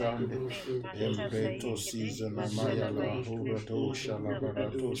Shalabande, Embreto season Amayala, Horato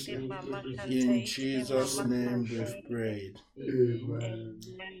Shalabaratosia. In Jesus' name we've prayed.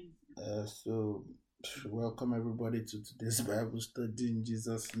 So, welcome everybody to today's Bible study in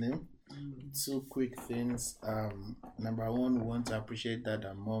Jesus' name. Two quick things. Number one, we want to appreciate Dad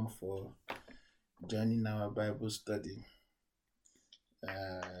and Mom for joining our Bible study.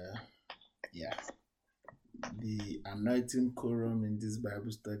 The anointing quorum in this Bible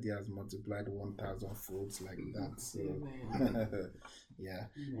study has multiplied 1,000 folds like that. So, yeah.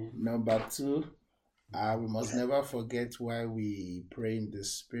 Number two, we must never forget why we pray in the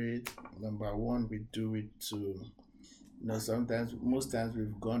Spirit. Number one, we do it to, most times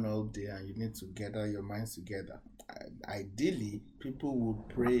we've gone all day and you need to gather your minds together. Ideally, people would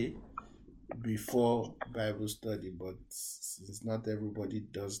pray before Bible study, but since not everybody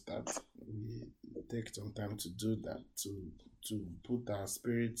does that, we take some time to do that, to put our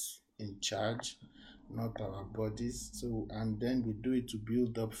spirits in charge, not our bodies. So, and then we do it to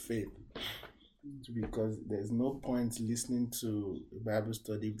build up faith, because there's no point listening to a Bible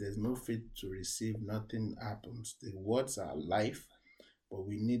study if there's no faith to receive. Nothing happens. The words are life, but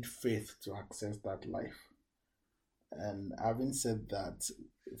we need faith to access that life. And having said that,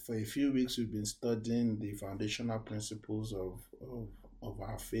 for a few weeks we've been studying the foundational principles of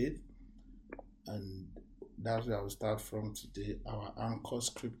our faith, and that's where I will start from today. Our anchor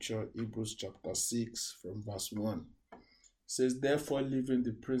scripture, Hebrews chapter 6 from verse 1, says, "Therefore, leaving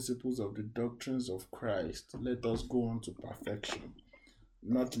the principles of the doctrines of Christ, let us go on to perfection,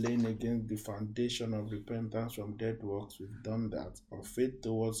 not laying against the foundation of repentance from dead works." We've done that. Of faith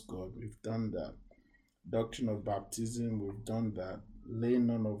towards God, we've done that. Doctrine of baptism, we've done that.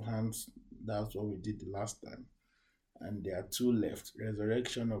 Laying on of hands, that's what we did the last time. And there are two left: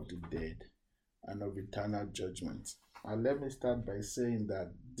 resurrection of the dead and of eternal judgment. And let me start by saying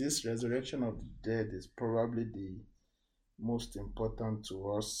that this resurrection of the dead is probably the most important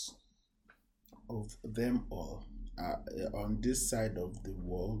to us of them all on this side of the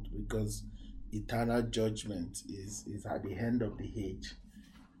world, because eternal judgment is at the end of the age.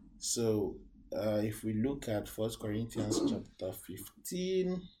 So if we look at 1 Corinthians chapter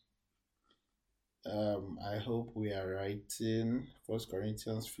 15, I hope we are writing 1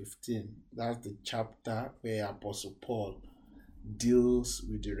 Corinthians 15. That's the chapter where Apostle Paul deals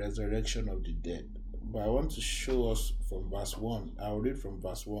with the resurrection of the dead. But I want to show us from verse 1. I'll read from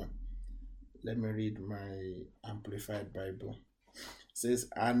verse 1. Let me read my Amplified Bible. It says,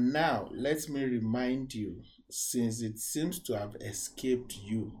 "And now let me remind you, since it seems to have escaped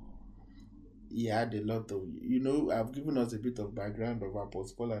you." He had a lot of, I've given us a bit of background of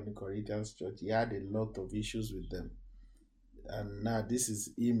Apostle Paul and the Corinthians church. He had a lot of issues with them. And now this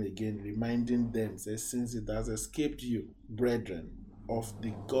is him again reminding them, says, "Since it has escaped you, brethren, of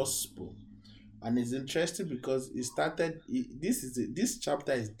the gospel." And it's interesting because this chapter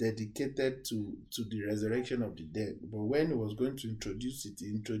is dedicated to the resurrection of the dead. But when he was going to introduce it, he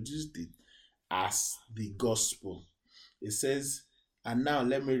introduced it as the gospel. It says, "And now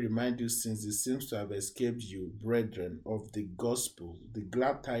let me remind you, since it seems to have escaped you, brethren, of the gospel, the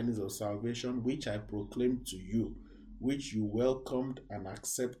glad tidings of salvation, which I proclaimed to you, which you welcomed and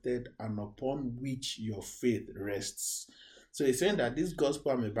accepted, and upon which your faith rests." So he's saying that this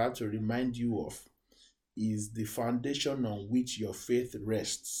gospel I'm about to remind you of is the foundation on which your faith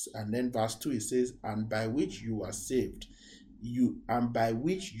rests. And then verse 2, it says, "And by which you are saved,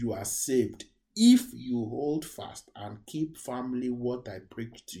 if you hold fast and keep firmly what I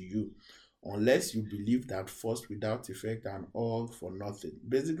preached to you, unless you believe that first without effect and all for nothing."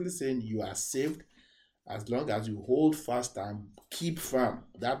 Basically saying you are saved as long as you hold fast and keep firm.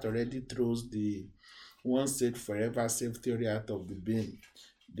 That already throws the once saved, forever saved theory out of the bin.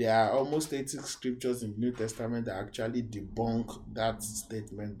 There are almost 80 scriptures in the New Testament that actually debunk that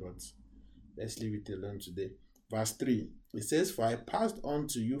statement, but let's leave it alone today. Verse 3, it says, "For I passed on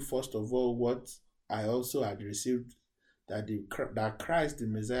to you first of all what I also had received, that Christ, the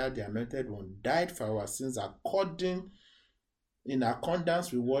Messiah, the Anointed One, died for our sins in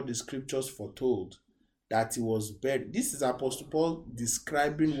accordance with what the scriptures foretold, that he was buried." This is Apostle Paul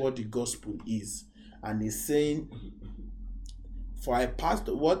describing what the gospel is. And he's saying, "For I passed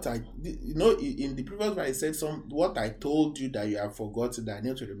what I," in the previous verse, he said what I told you that you have forgotten, that I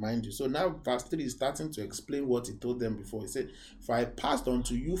need to remind you. So now verse 3 is starting to explain what he told them before. He said, "For I passed on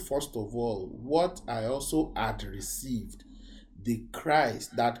to you first of all what I also had received, that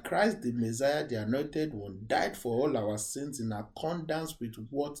Christ, the Messiah, the Anointed One, died for all our sins in accordance with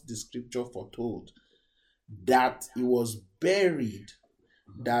what the scripture foretold, that he was buried,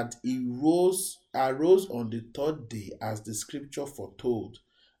 that he arose on the third day as the scripture foretold,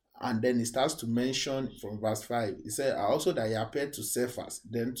 And then he starts to mention from verse 5. He said, also that he appeared to Cephas,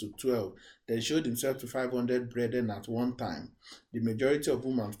 then to 12, then showed himself to 500 brethren at one time, the majority of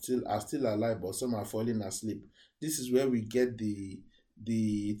whom are still alive, but some are falling asleep. This is where we get the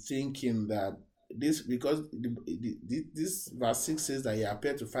thinking that this, because this verse 6 says that he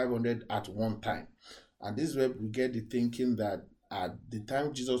appeared to 500 at one time. And this is where we get the thinking that at the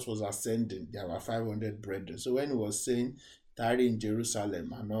time Jesus was ascending, there were 500 brethren. So when he was saying, tarry in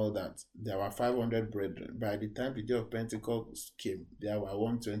Jerusalem and all that, there were 500 brethren. By the time the day of Pentecost came, there were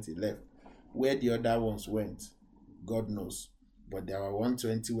 120 left. Where the other ones went, God knows. But there were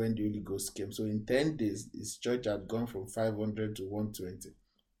 120 when the Holy Ghost came. So in 10 days, his church had gone from 500 to 120.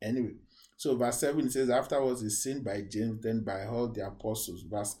 Anyway, so verse 7 says, afterwards he seen by James, then by all the apostles.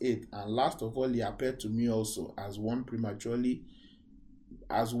 Verse 8, and last of all he appeared to me also as one prematurely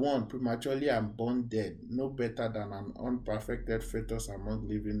and born dead, no better than an unperfected fetus among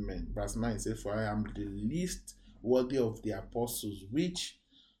living men. Verse 9 says, for I am the least worthy of the apostles, which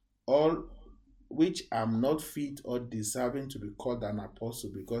am not fit or deserving to be called an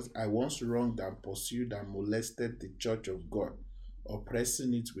apostle, because I once wronged and pursued and molested the church of God,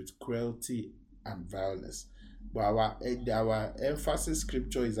 oppressing it with cruelty and violence. But our emphasis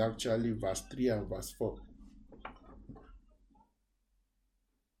scripture is actually verse 3 and verse 4.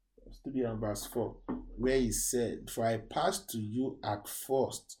 3 and verse 4, where he said, for I passed to you at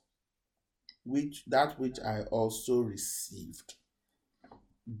first which I also received,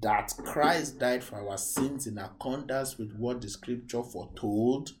 that Christ died for our sins in accordance with what the scripture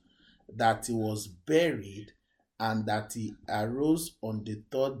foretold, that he was buried, and that he arose on the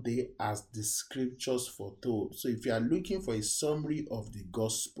third day as the scriptures foretold. So if you are looking for a summary of the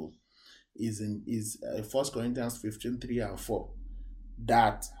gospel, is 1 Corinthians 15, 3 and 4,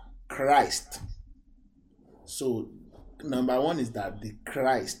 that Christ. So number one is that the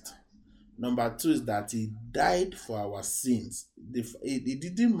Christ. Number two is that he died for our sins. It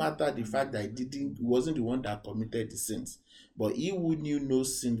didn't matter the fact that he wasn't the one that committed the sins, but he who knew no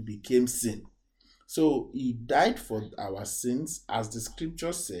sin became sin. So he died for our sins, as the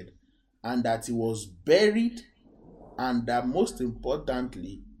scripture said, and that he was buried, and that most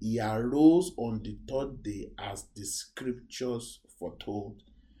importantly, he arose on the third day as the scriptures foretold.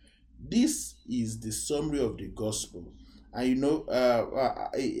 This is the summary of the gospel. And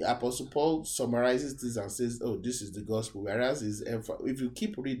Apostle Paul summarizes this and says, oh, this is the gospel. Whereas if you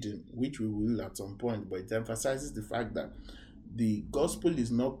keep reading, which we will at some point, but it emphasizes the fact that the gospel is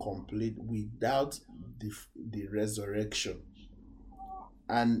not complete without the resurrection.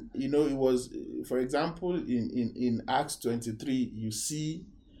 And it was, for example, in Acts 23, you see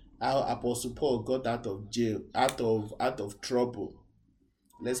how Apostle Paul got out of jail, out of trouble.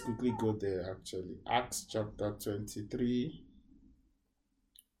 Let's quickly go there actually. Acts chapter 23,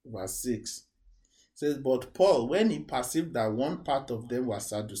 verse 6. Says, but Paul, when he perceived that one part of them were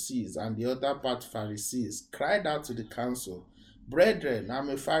Sadducees and the other part Pharisees, cried out to the council, brethren, I'm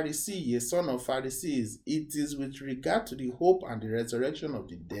a Pharisee, a son of Pharisees. It is with regard to the hope and the resurrection of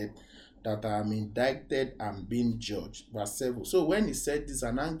the dead that I am indicted and being judged. Verse 7. So when he said this,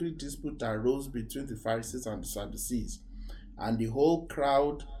 an angry dispute arose between the Pharisees and the Sadducees, and the whole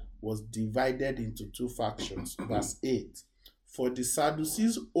crowd was divided into two factions. Verse 8. For the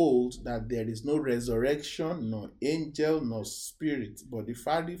Sadducees hold that there is no resurrection, nor angel, nor spirit, but the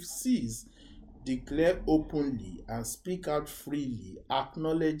Pharisees declare openly and speak out freely,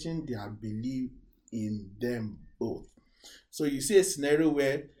 acknowledging their belief in them both. So you see a scenario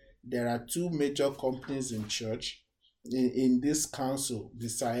where there are two major companies in church. In this council, the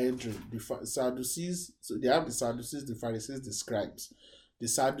Sanhedrin, the Sadducees, so they have the Sadducees, the Pharisees, the scribes. The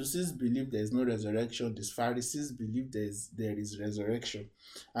Sadducees believe there is no resurrection. The Pharisees believe there is resurrection.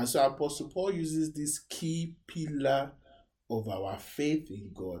 And so Apostle Paul uses this key pillar of our faith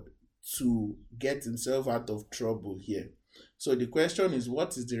in God to get himself out of trouble here. So the question is,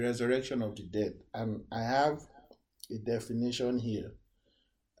 what is the resurrection of the dead? And I have a definition here.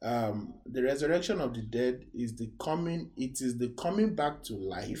 The resurrection of the dead is the coming back to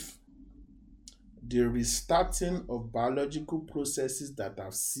life, the restarting of biological processes that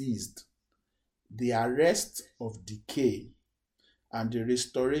have ceased, the arrest of decay, and the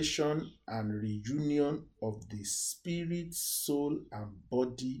restoration and reunion of the spirit, soul, and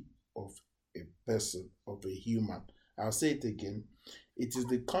body of a person, of a human. I'll say it again. It is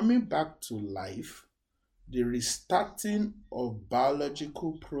the coming back to life, the restarting of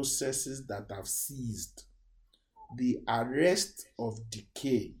biological processes that have ceased, the arrest of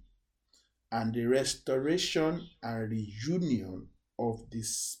decay, and the restoration and reunion of the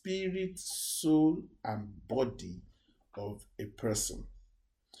spirit, soul, and body of a person.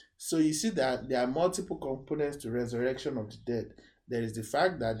 So you see that there are multiple components to resurrection of the dead. There is the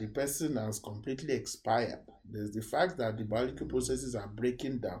fact that the person has completely expired. There's the fact that the biological processes are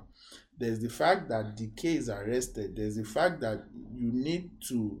breaking down. There's the fact that decay is arrested. There's the fact that you need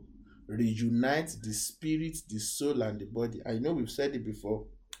to reunite the spirit, the soul, and the body. I know we've said it before.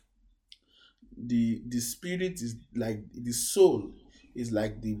 The spirit is like the soul is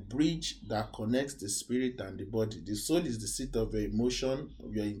like the bridge that connects the spirit and the body. The soul is the seat of your emotion,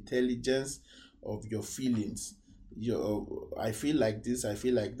 of your intelligence, of your feelings. Your I feel like this, I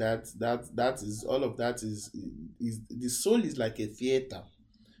feel like that. That is all of that is the soul is like a theater,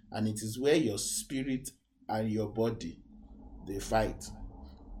 and it is where your spirit and your body they fight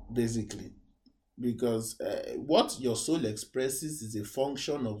basically, because what your soul expresses is a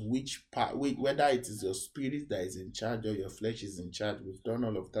function of which part, whether it is your spirit that is in charge or your flesh is in charge. We've done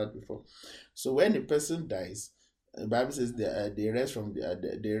all of that before. So when a person dies, the Bible says they rest from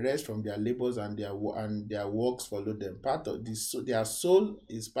they rest from their labors, and their works follow them. Part of this, so their soul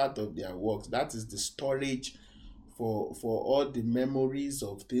is part of their works. That is the storage for all the memories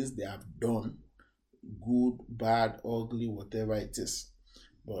of things they have done, good, bad, ugly, whatever it is.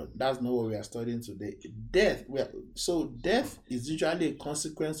 But that's not what we are studying today. Death is usually a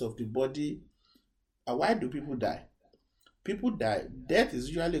consequence of the body. Why do people die? People die. Death is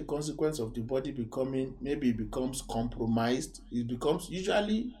usually a consequence of the body becoming, maybe it becomes compromised. It becomes,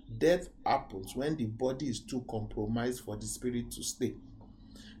 usually death happens when the body is too compromised for the spirit to stay.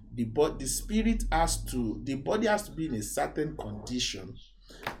 The body has to be in a certain condition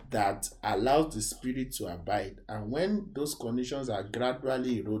that allows the spirit to abide, and when those conditions are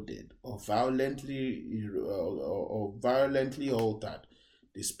gradually eroded or violently altered,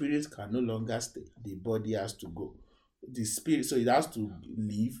 the spirit can no longer stay. The body has to go. The spirit, so it has to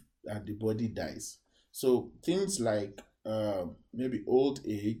leave, and the body dies. So things like maybe old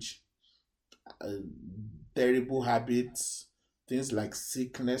age, terrible habits, things like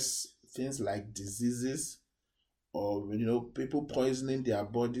sickness, things like diseases, or people poisoning their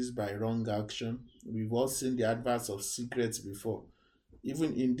bodies by wrong action. We've all seen the adverts of cigarettes before.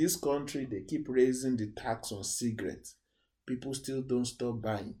 Even in this country, they keep raising the tax on cigarettes. People still don't stop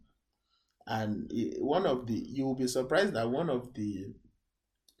buying. And you will be surprised that one of the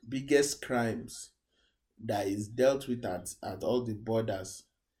biggest crimes that is dealt with at all the borders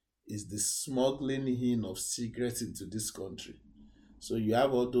is the smuggling in of cigarettes into this country. So you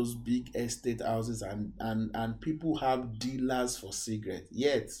have all those big estate houses, and people have dealers for cigarettes.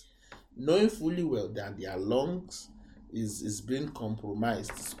 Yet, knowing fully well that their lungs is being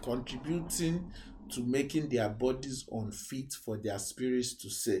compromised, is contributing to making their bodies unfit for their spirits to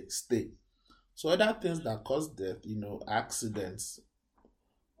stay. So other things that cause death, accidents.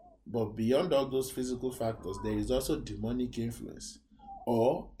 But beyond all those physical factors, there is also demonic influence.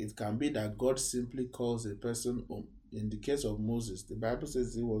 Or it can be that God simply calls a person home. In the case of Moses, the Bible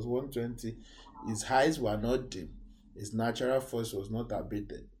says he was 120. His eyes were not dim. His natural voice was not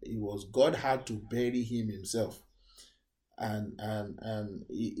abated. God had to bury him himself. And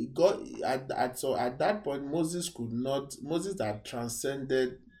he got so at that point Moses had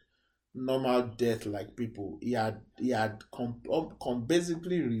transcended normal death like people. He had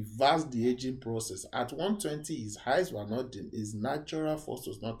basically reversed the aging process. At 120, his eyes were not dim. His natural force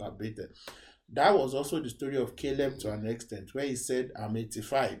was not abated. That was also the story of Caleb to an extent, where he said, I'm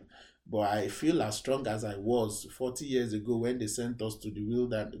 85, but I feel as strong as I was 40 years ago when they sent us to the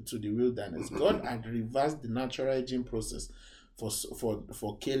wilderness. God had reversed the natural aging process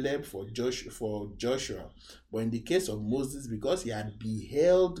for Caleb, for Joshua. But in the case of Moses, because he had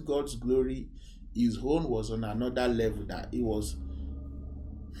beheld God's glory, his own was on another level. That it was,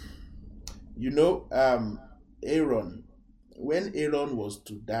 Aaron. When Aaron was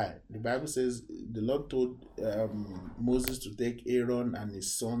to die, the Bible says the Lord told Moses to take Aaron and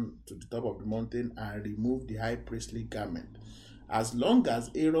his son to the top of the mountain and remove the high priestly garment. As long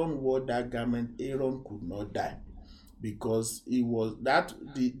as Aaron wore that garment, Aaron could not die, because it was that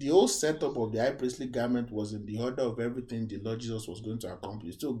the whole setup of the high priestly garment was in the order of everything the Lord Jesus was going to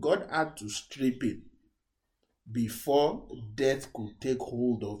accomplish. So God had to strip it before death could take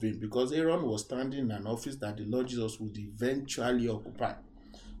hold of him, because Aaron was standing in an office that the Lord Jesus would eventually occupy.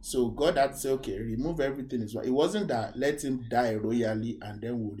 So God had to say, okay, remove everything is right. It wasn't that let him die royally and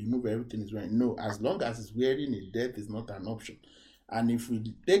then we'll remove everything is right. No, as long as he's wearing a death is not an option. And if we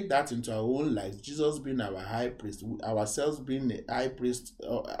take that into our own lives, Jesus being our high priest, ourselves being a high priest,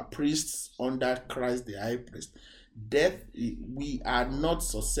 priests under Christ the high priest, death, we are not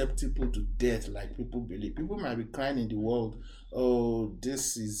susceptible to death like people believe. People might be crying in the world, oh,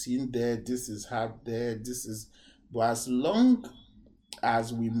 this is in there, this is hard there, this is, but as long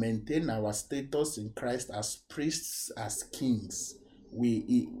as we maintain our status in Christ as priests, as kings,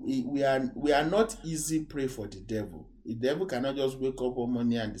 we are not easy prey for the devil. The devil cannot just wake up one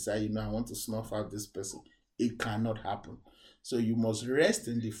morning and decide, I want to snuff out this person. It cannot happen. So you must rest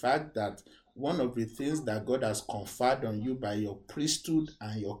in the fact that one of the things that God has conferred on you by your priesthood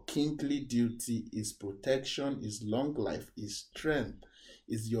and your kingly duty is protection, is long life, is strength,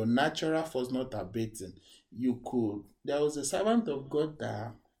 is your natural force not abating. There was a servant of God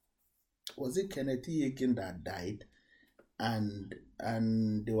that, was it Kenneth Hagin, that died, and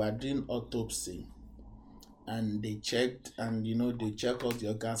they were doing autopsy, and they checked, and they check out the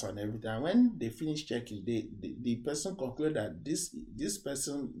organs and everything. And when they finished checking, the person concluded that this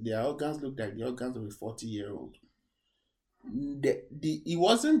person, their organs looked like the organs of a 40-year-old. It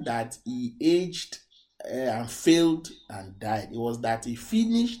wasn't that he aged and failed and died. It was that he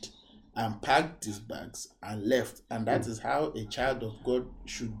finished and packed his bags and left. And that is how a child of God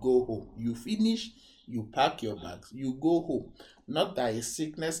should go home. You finish, you pack your bags, you go home. Not that a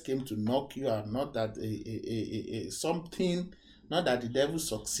sickness came to knock you out, not that not that the devil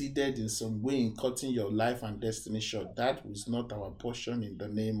succeeded in some way in cutting your life and destiny short. That was not our portion in the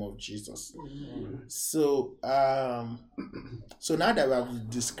name of Jesus. Amen. So now that we have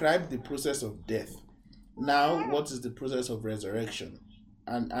described the process of death, now what is the process of resurrection?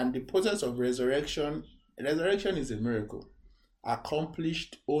 And the process of resurrection is a miracle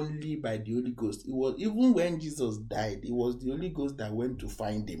accomplished only by the Holy Ghost. It was, even when Jesus died, it was the Holy Ghost that went to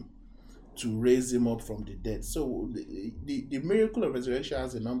find him, to raise him up from the dead. So the miracle of resurrection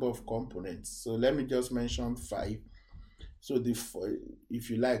has a number of components. So let me just mention 5. So if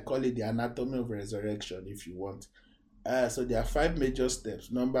you like, call it the anatomy of resurrection if you want. So there are 5 major steps.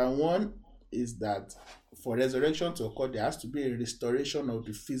 Number 1 is that for resurrection to occur, there has to be a restoration of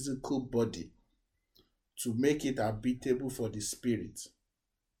the physical body to make it habitable for the spirit.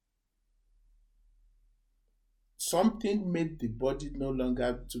 Something made the body no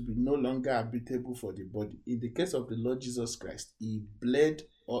longer habitable for the body. In the case of the Lord Jesus Christ, he bled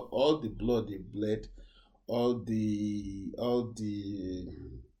all the blood, he bled all the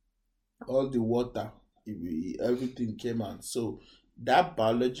water, everything came out. So that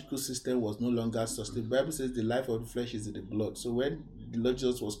biological system was no longer sustained. The Bible says the life of the flesh is in the blood. So when the Lord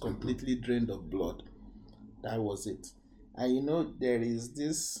Jesus was completely drained of blood, that was it. And there is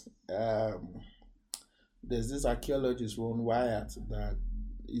this there's this archaeologist, Ron Wyatt, that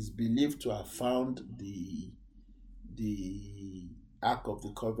is believed to have found the Ark of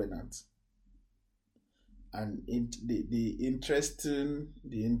the Covenant. And the interesting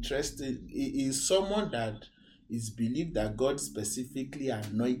is someone that is believed that God specifically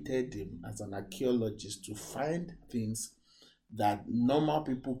anointed him as an archaeologist to find things that normal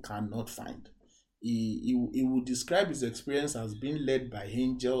people cannot find. He would describe his experience as being led by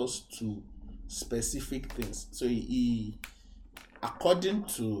angels to specific things. So according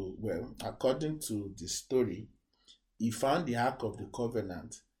to the story, he found the Ark of the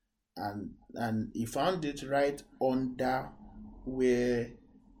Covenant, and he found it right under the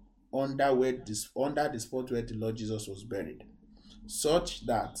spot where the Lord Jesus was buried, such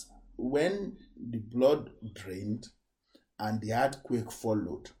that when the blood drained and the earthquake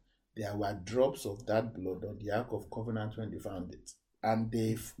followed, there were drops of that blood on the Ark of Covenant when they found it. And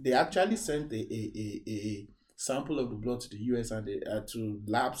they actually sent a sample of the blood to the US and to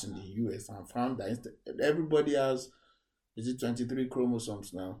labs in the US, and found that everybody has, is it 23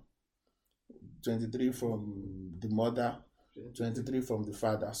 chromosomes now? 23 from the mother, 23 from the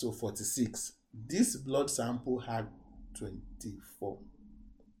father, so 46. This blood sample had 24.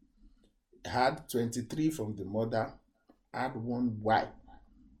 It had 23 from the mother, had 1 Y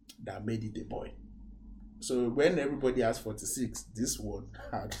that made it a boy. So when everybody has 46, this one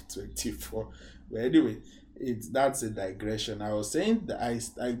had 24. But anyway, that's a digression. I was saying that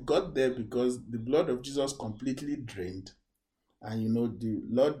I got there because the blood of Jesus completely drained. And the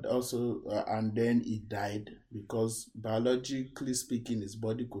Lord also, and then he died because biologically speaking, his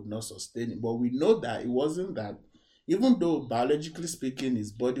body could not sustain it. But we know that it wasn't that. Even though biologically speaking,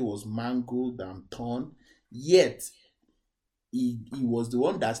 his body was mangled and torn, yet he was the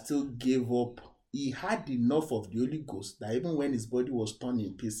one that still gave up. He had enough of the Holy Ghost that even when his body was torn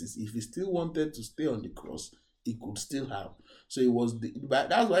in pieces, if he still wanted to stay on the cross, he could still have. So it was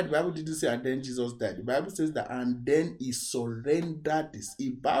that's why the Bible didn't say and then Jesus died. The Bible says that and then he surrendered this.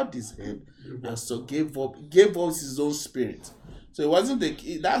 He bowed his head and so gave us his own spirit. So it wasn't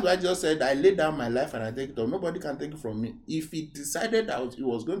that's why Jesus said, I lay down my life and I take it up. Nobody can take it from me. If he decided that he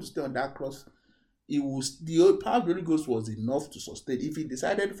was going to stay on that cross, the power of the Holy Ghost was enough to sustain. If he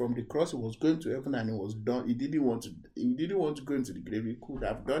decided from the cross he was going to heaven and he was done, he didn't want to go into the grave, he could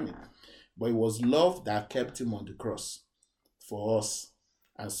have done it. But it was love that kept him on the cross for us,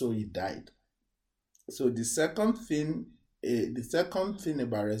 and so he died. So the second thing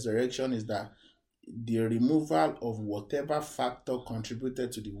about resurrection is that the removal of whatever factor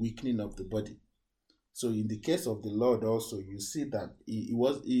contributed to the weakening of the body. So in the case of the Lord also, you see that he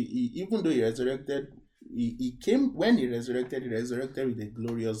even though he resurrected, he came, when he resurrected with a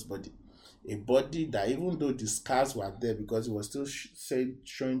glorious body. A body that even though the scars were there, because he was still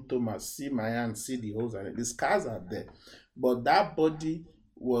showing Thomas, see my hand, see the holes, and the scars are there. But that body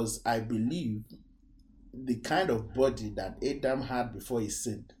was, I believe, the kind of body that Adam had before he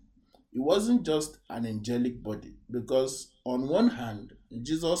sinned. It wasn't just an angelic body, because on one hand,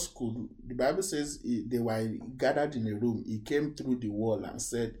 Jesus could, the Bible says they were gathered in a room. He came through the wall and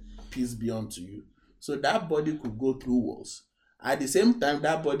said, peace be unto you. So that body could go through walls. At the same time,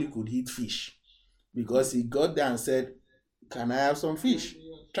 that body could eat fish, because he got there and said, can I have some fish?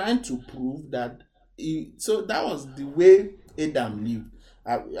 Trying to prove that so that was the way Adam lived.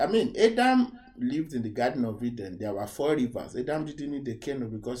 I mean, Adam lived in the Garden of Eden. There were 4 rivers. Adam didn't need the canoe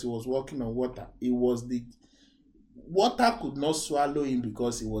because he was walking on water. Water could not swallow him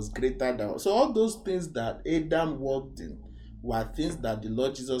because he was greater than. So all those things that Adam walked in were things that the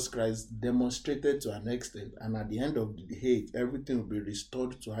Lord Jesus Christ demonstrated to an extent, and at the end of the day, everything will be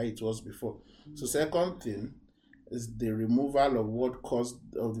restored to how it was before. So second thing is the removal of what caused,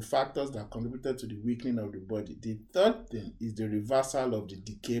 of the factors that contributed to the weakening of the body. The third thing is the reversal of the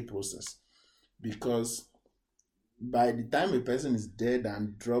decay process, because by the time a person is dead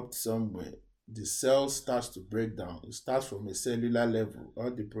and dropped somewhere, the cell starts to break down. It starts from a cellular level. All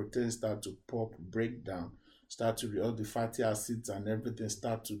the proteins start to pop, break down, all the fatty acids and everything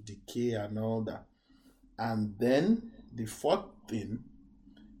start to decay and all that. And then the fourth thing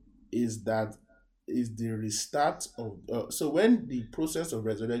is the restart of so when the process of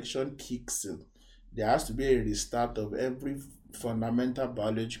resurrection kicks in, there has to be a restart of every fundamental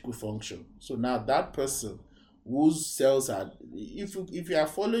biological function. So now that person whose cells are, if you are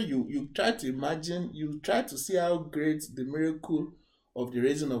following, you try to imagine, you try to see how great the miracle of the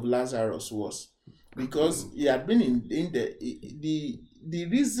raising of Lazarus was, because he had been in the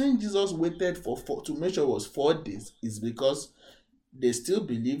reason Jesus waited for to make sure it was 4 days is because they still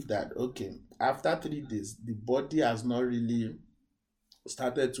believe that, okay, after 3 days the body has not really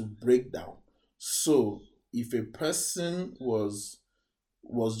started to break down. So if a person was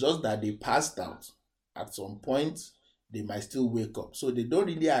just that they passed out, at some point they might still wake up. So they don't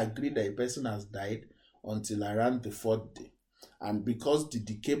really agree that a person has died until around the 4th day. And because the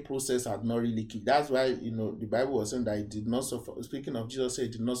decay process had not really kicked, that's why, the Bible was saying that it did not suffer. Speaking of Jesus, said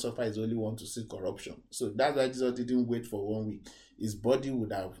it did not suffer his only one to see corruption. So that's why Jesus didn't wait for 1 week. His body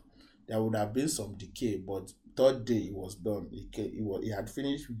there would have been some decay, but 3rd day he was done. He had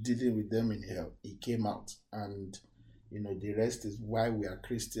finished dealing with them in hell. He came out, and the rest is why we are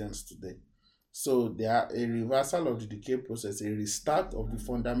Christians today. So there are a reversal of the decay process, a restart of the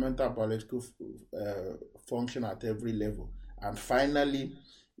fundamental biological function at every level, and finally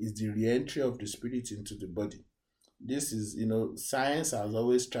is the re-entry of the spirit into the body. This is, science has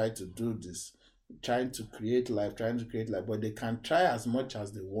always tried to do this, trying to create life, but they can try as much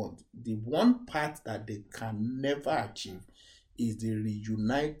as they want. The one part that they can never achieve is the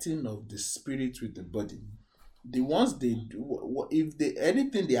reuniting of the spirit with the body. The ones they do,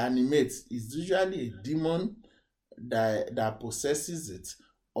 anything they animate is usually a demon that possesses it,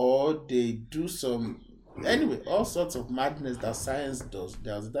 or they do some, anyway, all sorts of madness that science does.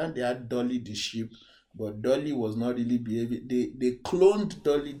 There was then they had Dolly the sheep, but Dolly was not really behaving. They cloned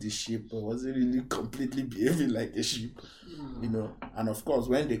Dolly the sheep, but wasn't really completely behaving like a sheep, And of course,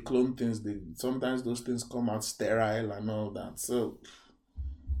 when they clone things, sometimes those things come out sterile and all that. So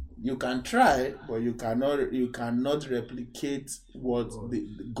you can try, but you cannot replicate what the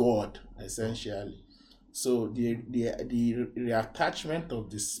God, essentially. So the reattachment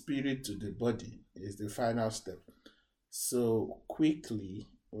of the spirit to the body is the final step. So quickly,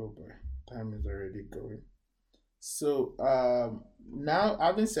 oh boy, time is already going. So now,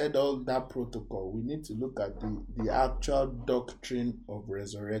 having said all that protocol, we need to look at the actual doctrine of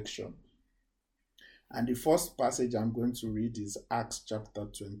resurrection. And the first passage I'm going to read is Acts chapter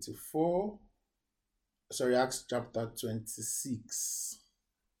 26.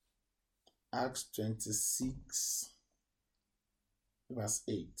 Acts 26, verse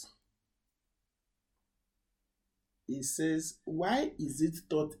 8. It says, "Why is it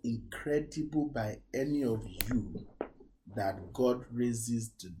thought incredible by any of you that God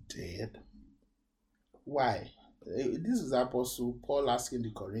raises the dead? Why? This is Apostle Paul asking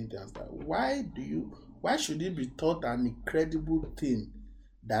the Corinthians that why should it be thought an incredible thing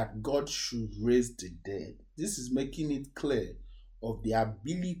that God should raise the dead? This is making it clear of the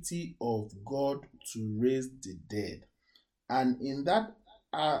ability of God to raise the dead. And in that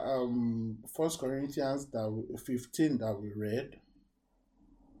First Corinthians 15 that we read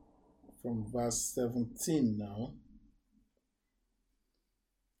from verse 17 now,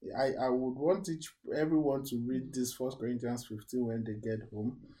 I would want everyone to read this First Corinthians 15 when they get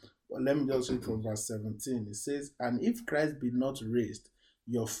home. But let me just read from verse 17. It says, "And if Christ be not raised,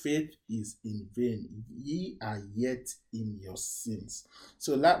 your faith is in vain. Ye are yet in your sins."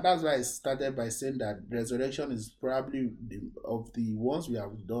 So that's why I started by saying that resurrection is probably of the ones we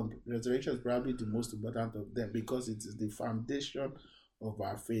have done. Resurrection is probably the most important of them because it is the foundation of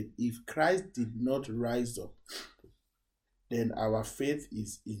our faith. If Christ did not rise up, then our faith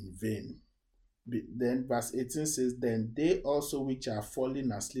is in vain. Then verse 18 says, "Then they also which are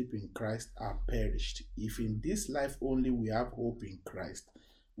fallen asleep in Christ are perished. If in this life only we have hope in Christ,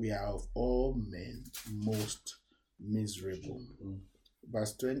 we are of all men most miserable."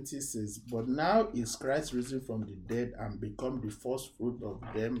 Verse 20 says, "But now is Christ risen from the dead and become the first fruit of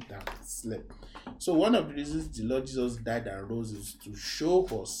them that slept." So one of the reasons the Lord Jesus died and rose is to show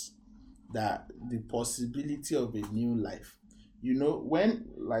us that the possibility of a new life. When,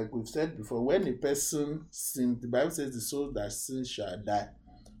 like we've said before, when a person sins, the Bible says the soul that sins shall die.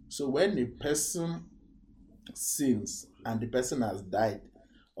 So when a person sins and the person has died,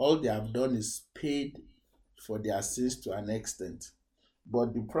 all they have done is paid for their sins to an extent.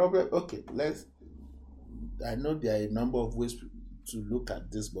 But the problem, I know there are a number of ways to look at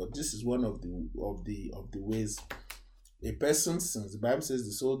this, but this is one of the ways. A person sins. The Bible says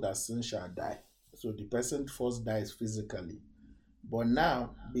the soul that sins shall die. So the person first dies physically. But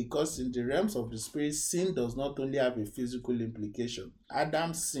now, because in the realms of the spirit, sin does not only have a physical implication.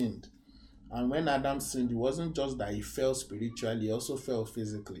 Adam sinned. And when Adam sinned, it wasn't just that he fell spiritually, he also fell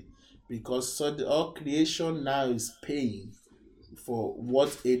physically. Because all creation now is paying for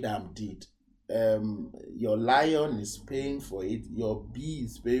what Adam did. Your lion is paying for it. Your bee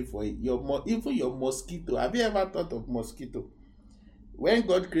is paying for it. Even your mosquito. Have you ever thought of mosquito? When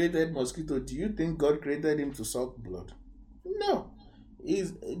God created mosquito, do you think God created him to suck blood? No.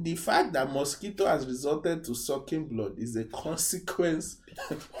 Is the fact that mosquito has resulted to sucking blood is a consequence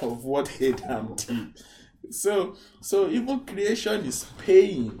of what Adam did. So even creation is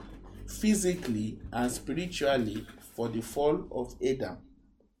paying physically and spiritually for the fall of Adam.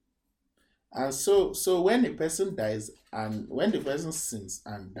 And so when a person dies and when the person sins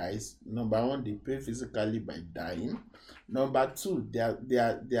and dies, number one, they pay physically by dying. Number two, their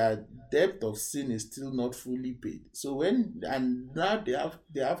depth of sin is still not fully paid. So now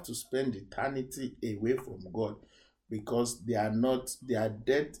they have to spend eternity away from God because their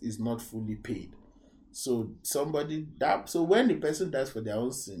debt is not fully paid. So when the person dies for their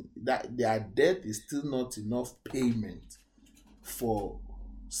own sin, that their debt is still not enough payment for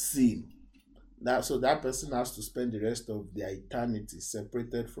sin. So that person has to spend the rest of their eternity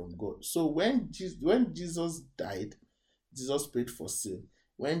separated from God. So when Jesus died, Jesus paid for sin.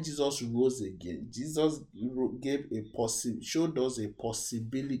 When Jesus rose again, Jesus showed us the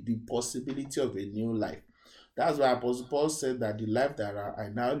possibility of a new life. That's why Apostle Paul said that the life that I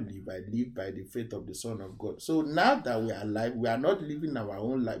now live, I live by the faith of the Son of God. So now that we are alive, we are not living our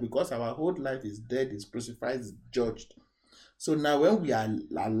own life because our whole life is dead, is crucified, is judged. So now when we are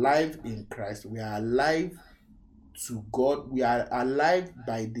alive in Christ, we are alive to God. We are alive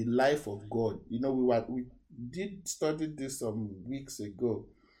by the life of God. We did study this some weeks ago,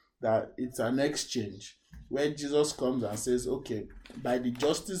 that it's an exchange where Jesus comes and says, okay, by the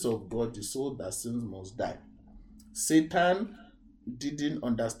justice of God, the soul that sins must die. Satan didn't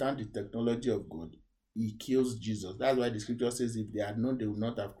understand the technology of God. He kills Jesus. That's why the scripture says if they had known, they would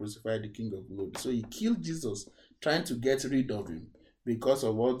not have crucified the King of Glory. So he killed Jesus, trying to get rid of him because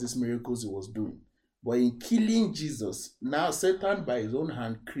of all these miracles he was doing. But in killing Jesus, now Satan by his own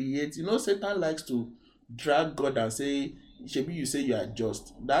hand creates, Satan likes to drag God and say, Shebi, you say you are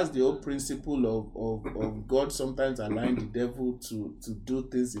just. That's the whole principle of God sometimes allowing the devil to do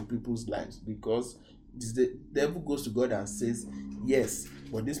things in people's lives, because the devil goes to God and says, yes,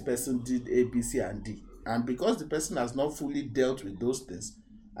 but this person did A, B, C, and D. And because the person has not fully dealt with those things,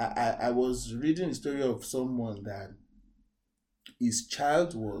 I was reading the story of someone that his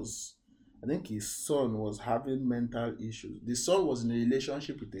son was having mental issues. The son was in a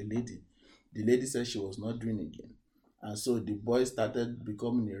relationship with a lady. The lady said she was not doing again. And so the boy started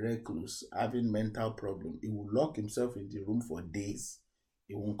becoming a recluse, having mental problem. He would lock himself in the room for days.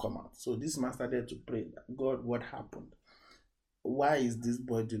 it won't come out. So this man started to pray, God, what happened? Why is this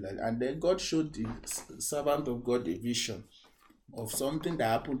boy doing like that? And then God showed the servant of God a vision of something that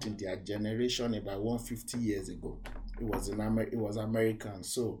happened in their generation about 150 years ago. It was American.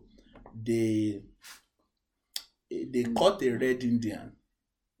 So they caught a red Indian.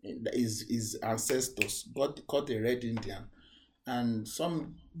 His ancestors caught a red Indian, and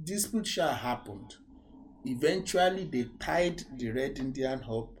some dispute happened. Eventually, they tied the red Indian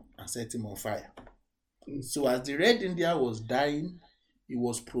up and set him on fire. So as the red Indian was dying, he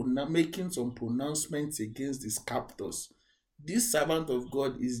was making some pronouncements against his captors. This servant of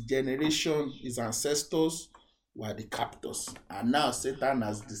God, his generation, his ancestors were the captors. And now Satan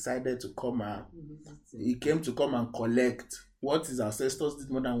has decided to come and he came to come and collect what his ancestors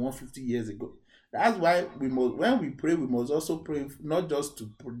did more than 150 years ago. That's why when we pray, we must also pray not just to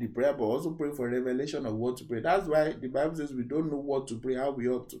the prayer, but also pray for revelation of what to pray. That's why the Bible says we don't know what to pray, how we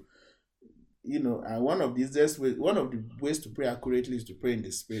ought to. And one of the ways to pray accurately is to pray in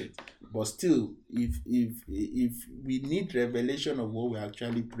the Spirit. But still, if we need revelation of what we're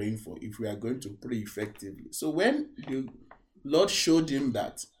actually praying for, if we are going to pray effectively. So when the Lord showed him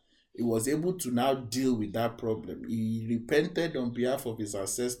that, he was able to now deal with that problem. He repented on behalf of his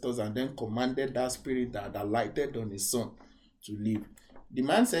ancestors and then commanded that spirit that alighted on his son to leave. The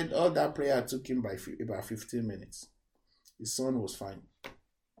man said all that prayer took him by about 15 minutes. His son was fine.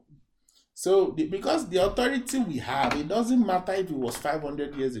 So, because the authority we have, it doesn't matter if it was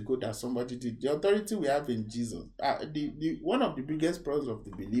 500 years ago that somebody did. The authority we have in Jesus, one of the biggest problems of the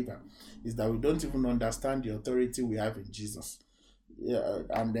believer is that we don't even understand the authority we have in Jesus.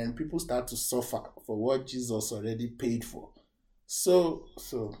 And then people start to suffer for what Jesus already paid for. So,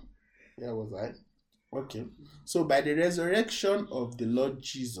 where was I? Okay. So, by the resurrection of the Lord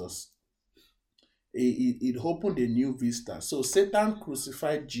Jesus, it opened a new vista. So, Satan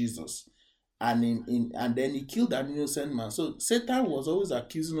crucified Jesus. And then he killed an innocent man. So Satan was always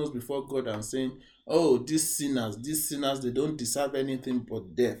accusing us before God and saying, oh, these sinners, they don't deserve anything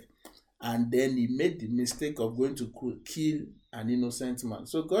but death. And then he made the mistake of going to kill an innocent man.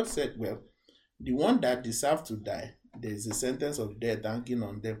 So God said, well, the one that deserves to die, there is a sentence of death hanging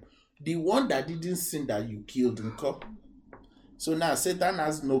on them. The one that didn't sin that you killed, so now Satan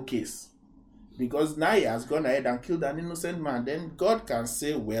has no case. Because now he has gone ahead and killed an innocent man. Then God can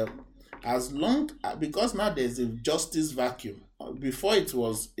say, well, because now there's a justice vacuum. Before it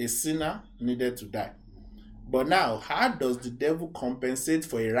was a sinner needed to die. But now, how does the devil compensate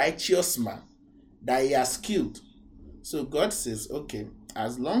for a righteous man that he has killed? So God says, okay,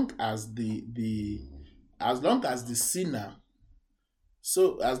 as long as the sinner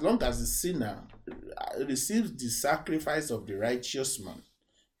receives the sacrifice of the righteous man,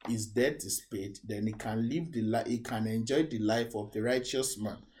 his debt is paid, then he can enjoy the life of the righteous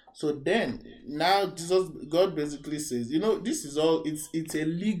man. So then, now God basically says, this is all, it's a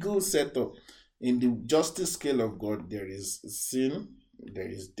legal setup. In the justice scale of God, there is sin, there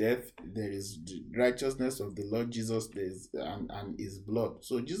is death, there is the righteousness of the Lord Jesus, and his blood.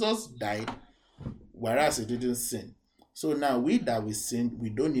 So Jesus died, whereas he didn't sin. So now we sin, we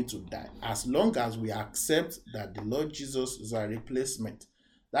don't need to die, as long as we accept that the Lord Jesus is our replacement.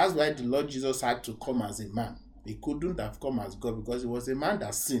 That's why the Lord Jesus had to come as a man. He couldn't have come as God because he was a man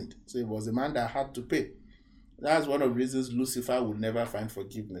that sinned. So he was a man that had to pay. That's one of the reasons Lucifer would never find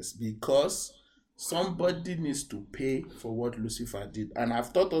forgiveness, because somebody needs to pay for what Lucifer did. And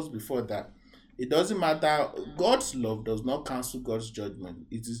I've taught us before that it doesn't matter. God's love does not cancel God's judgment.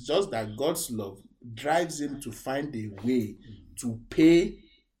 It is just that God's love drives him to find a way to pay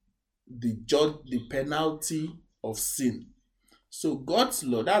the penalty of sin. So God's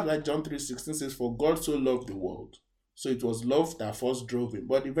love, that's why John 3:16 says, for God so loved the world. So it was love that first drove him.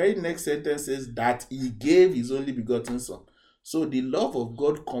 But the very next sentence says that he gave his only begotten son. So the love of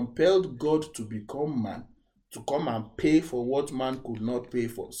God compelled God to become man, to come and pay for what man could not pay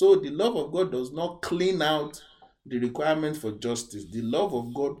for. So the love of God does not clean out the requirement for justice. The love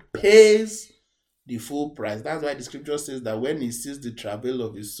of God pays the full price. That's why the scripture says that when he sees the travail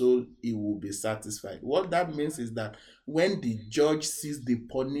of his soul, he will be satisfied. What that means is that when the judge sees the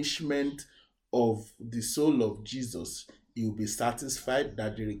punishment of the soul of Jesus, he will be satisfied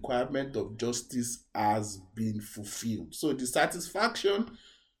that the requirement of justice has been fulfilled. So the satisfaction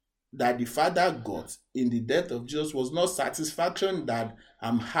that the Father got in the death of Jesus was not satisfaction that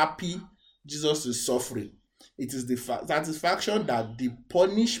I'm happy Jesus is suffering. It is the satisfaction that the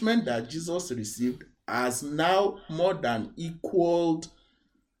punishment that Jesus received has now more than equaled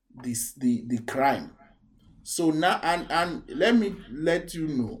the crime. So now, and let me let you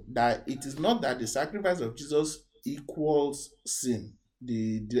know that it is not that the sacrifice of Jesus equals sin.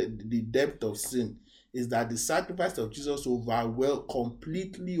 the depth of sin is that the sacrifice of Jesus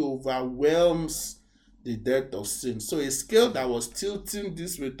completely overwhelms the depth of sin. So a scale that was tilting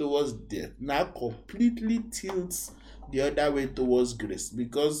this way towards death now completely tilts the other way towards grace,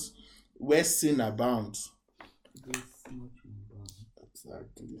 because where sin abounds,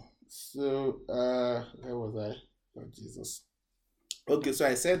 exactly. So where was I? Oh, Jesus. Okay, so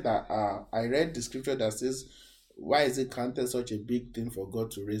I said that I read the scripture that says, why is it counted such a big thing for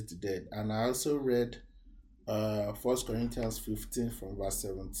God to raise the dead? And I also read 1 Corinthians 15 from verse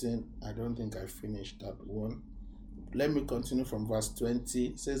 17. I don't think I finished that one. Let me continue from verse 20.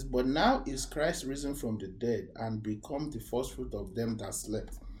 It says, but now is Christ risen from the dead and become the first fruit of them that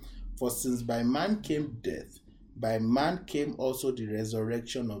slept. For since by man came death, by man came also the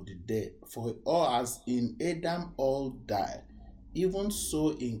resurrection of the dead. For all as in Adam all die, even so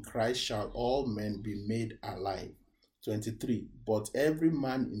in Christ shall all men be made alive. 23. But every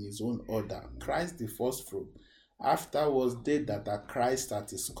man in his own order, Christ the first fruit, afterwards they that are Christ at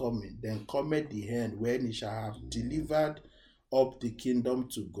his coming. Then cometh the end, when he shall have delivered up the kingdom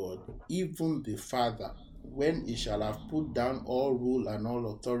to God, even the Father, when he shall have put down all rule and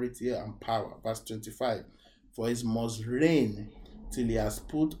all authority and power. Verse 25. For he must reign till he has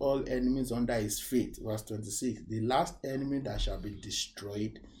put all enemies under his feet. Verse 26. The last enemy that shall be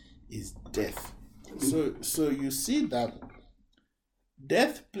destroyed is death. So you see that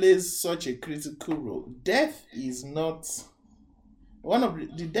death plays such a critical role. Death is not one of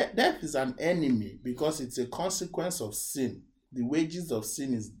the death is an enemy because it's a consequence of sin. The wages of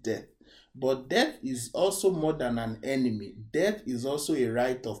sin is death. But death is also more than an enemy. Death is also a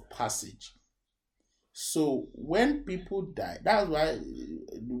rite of passage. So when people die, that's why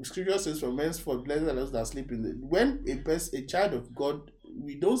the scripture says, "From henceforth, blessed are those that sleep in the." When a child of God,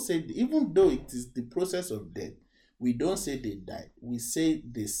 we don't say, even though it is the process of death, we don't say they died. We say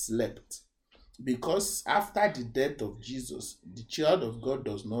they slept, because after the death of Jesus, the child of God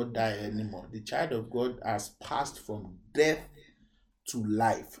does not die anymore. The child of God has passed from death to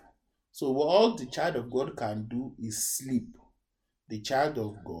life. So all the child of God can do is sleep. The child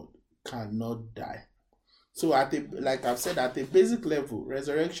of God cannot die. So like I've said, at a basic level,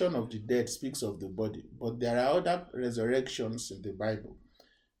 resurrection of the dead speaks of the body, but there are other resurrections in the Bible.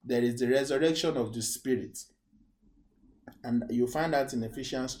 There is the resurrection of the spirit, and you find that in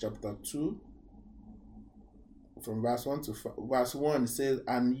Ephesians chapter 2, from verse 1 to verse 1. It says,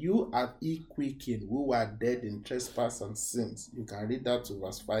 and you are ye quickened, who were dead in trespass and sins. You can read that to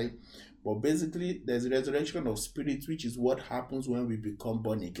verse 5. But basically, there's a resurrection of spirit, which is what happens when we become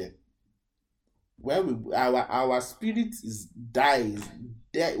born again. When our spirit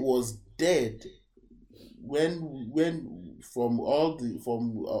was dead when from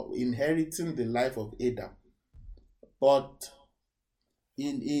inheriting the life of Adam, but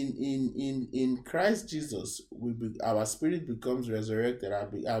in Christ Jesus, our spirit becomes resurrected.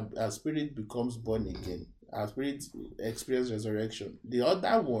 Our spirit becomes born again. Our spirit experiences resurrection. The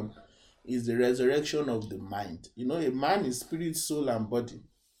other one is the resurrection of the mind. A man is spirit, soul, and body.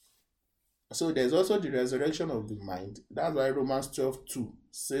 So there's also the resurrection of the mind. That's why Romans 12:2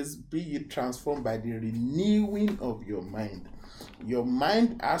 says, be ye transformed by the renewing of your mind. Your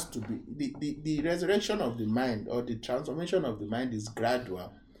mind has to be, the resurrection of the mind, or the transformation of the mind, is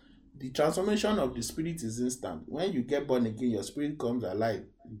gradual. The transformation of the spirit is instant. When you get born again, your spirit comes alive.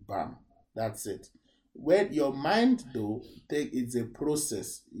 Bam. That's it. When your mind, though, it's a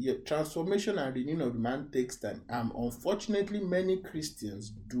process. Your transformation and renewing of the mind takes time. And unfortunately, many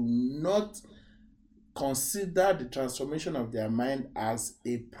Christians do not consider the transformation of their mind as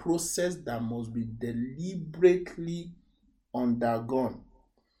a process that must be deliberately undergone.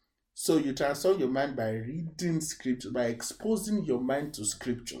 So you transform your mind by reading scriptures, by exposing your mind to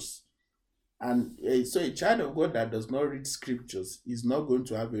scriptures. And so a child of God that does not read scriptures is not going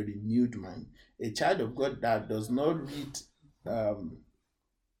to have a renewed mind. A child of God that does not read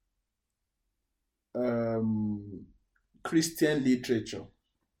Christian literature,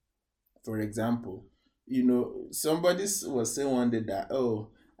 for example, somebody was saying one day that,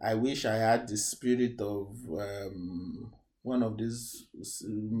 I wish I had the spirit of one of these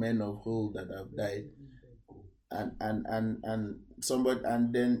men of old that have died. And somebody,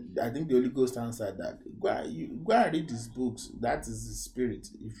 and then I think the Holy Ghost answered that, go and read his books. That is the spirit.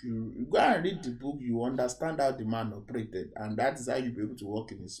 If you go and read the book, you understand how the man operated, and that is how you'll be able to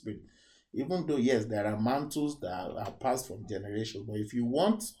walk in his spirit. Even though, yes, there are mantles that are passed from generation, but if you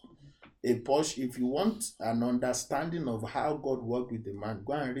want if you want an understanding of how God worked with the man,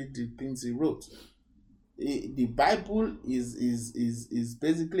 go and read the things he wrote. the Bible is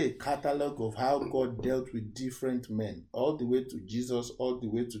basically a catalog of how God dealt with different men, all the way to Jesus, all the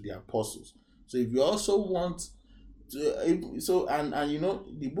way to the apostles. So if you also want to, so and you know,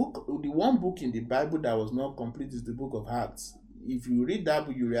 the one book in the Bible that was not complete is the book of Acts. If you read that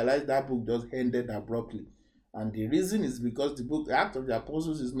book, you realize that book just ended abruptly, and the reason is because the book Act of the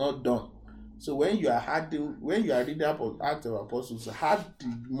Apostles is not done. So when you are reading about Act of Apostles, add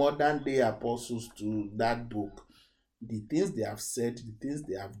the modern day apostles to that book, the things they have said, the things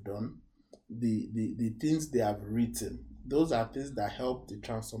they have done, the things they have written. Those are things that help the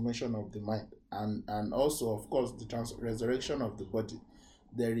transformation of the mind, and also, of course, the resurrection of the body.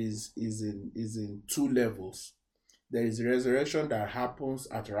 There is in two levels. There is resurrection that happens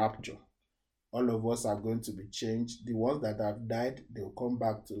at rapture. All of us are going to be changed. The ones that have died, they will come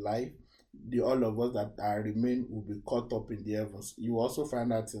back to life. The all of us that are remain will be caught up in the heavens. You also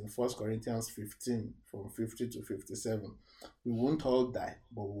find that in 1 Corinthians 15, from 50 to 57. We won't all die,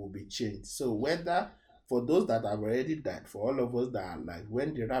 but we will be changed. So whether for those that have already died, for all of us that are alive,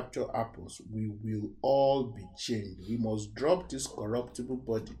 when the rapture happens, we will all be changed. We must drop this corruptible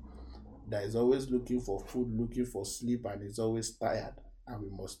body that is always looking for food, looking for sleep, and is always tired. And we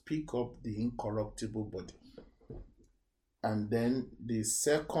must pick up the incorruptible body. And then the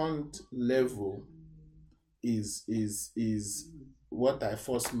second level is what I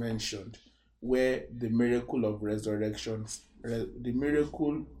first mentioned, where the miracle of resurrection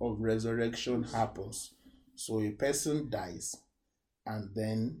happens. So a person dies, and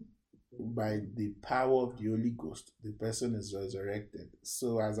then by the power of the Holy Ghost, the person is resurrected.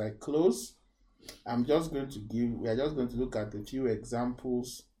 So as I close, we are just going to look at a few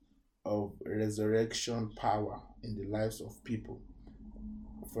examples of resurrection power in the lives of people.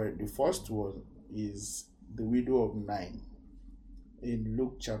 For the first one is the widow of Nain in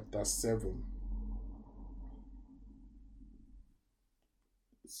Luke chapter 7.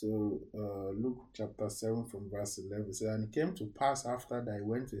 So Luke chapter 7 from verse 11 says, "And it came to pass after that he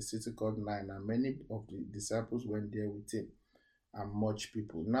went to a city called Nain, and many of the disciples went there with him, and much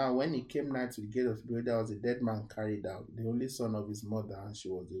people. Now when he came nigh to the gate of the building, there was a dead man carried out, the only son of his mother, and she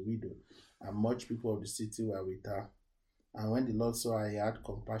was a widow, and much people of the city were with her. And when the Lord saw her, he had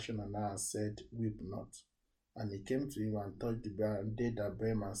compassion on her and said, Weep not. And he came to him and touched the bier, and they that bare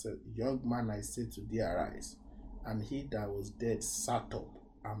him and said, Young man, I say to thee, arise. And he that was dead sat up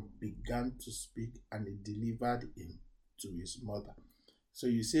and began to speak, and he delivered him to his mother." So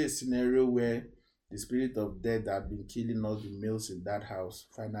you see a scenario where the spirit of death that had been killing all the males in that house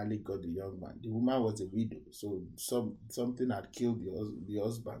finally got the young man. The woman was a widow, so something had killed the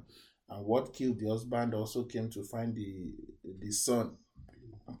husband. And what killed the husband also came to find the son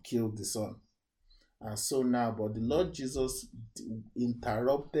and killed the son. And so now, but the Lord Jesus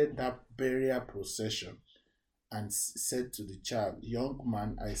interrupted that burial procession and said to the child, "Young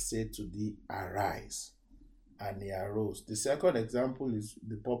man, I say to thee, arise." And he arose. The second example is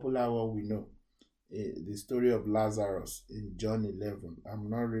the popular one we know, the story of Lazarus in John 11. I'm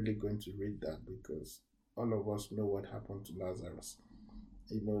not really going to read that because all of us know what happened to Lazarus.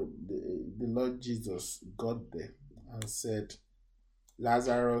 You know, the Lord Jesus got there and said,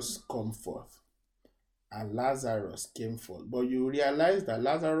 "Lazarus, come forth." And Lazarus came forth. But you realize that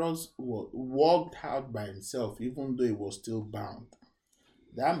Lazarus walked out by himself, even though he was still bound.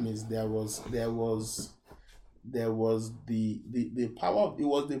 That means there was the power. It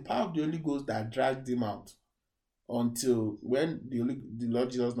was the power of the Holy Ghost that dragged him out, until when the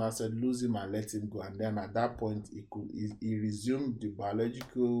Lord Jesus now said, "Lose him and let him go." And then at that point he resumed the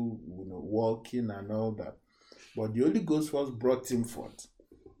biological, walking and all that. But the Holy Ghost first brought him forth,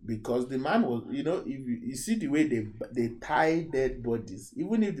 because the man was, if you see the way they tie dead bodies,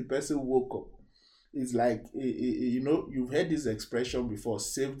 even if the person woke up, it's like, you've heard this expression before,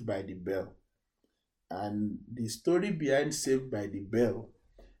 saved by the bell. And the story behind Saved by the Bell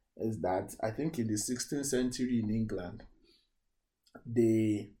is that I think in the 16th century in England,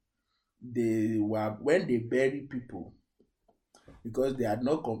 they were, when they bury people, because they had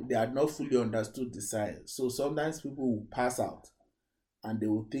not fully understood the science. So sometimes people will pass out and they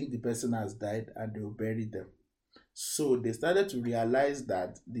will think the person has died and they will bury them. So they started to realize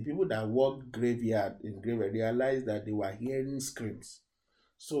that the people that worked graveyard realized that they were hearing screams.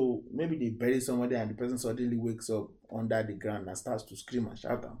 So maybe they bury somebody and the person suddenly wakes up under the ground and starts to scream and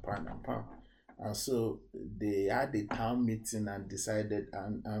shout and pound and pound. And so they had a town meeting and decided,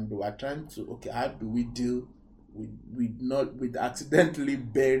 and they were trying to, okay, how do we deal with accidentally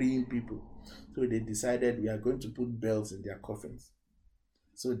burying people? So they decided, we are going to put bells in their coffins.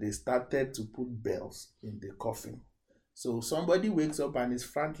 So they started to put bells in the coffin. So somebody wakes up and is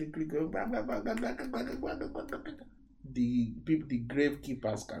frantically going, the grave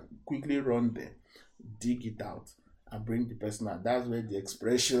keepers can quickly run there, dig it out, and bring the person out. That's where the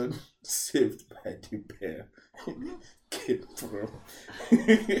expression "saved by the bell" came from.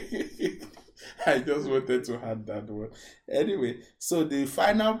 I just wanted to add that one. Anyway, so the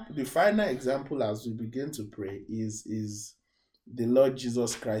final example as we begin to pray is the Lord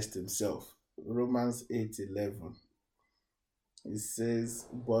Jesus Christ Himself. Romans 8:11. It says,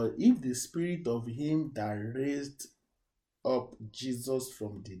 "But if the spirit of him that raised up Jesus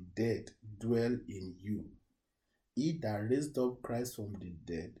from the dead dwell in you, he that raised up Christ from the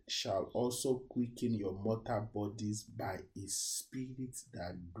dead shall also quicken your mortal bodies by his spirit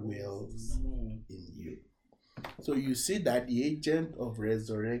that dwells in you." So you see that the agent of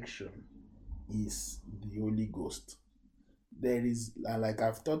resurrection is the Holy Ghost. There is, like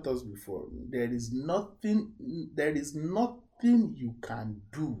I've taught us before, there is nothing you can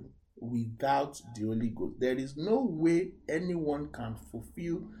do without the Holy Ghost. There is no way anyone can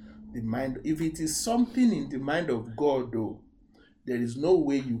fulfill the mind. If it is something in the mind of God, though, there is no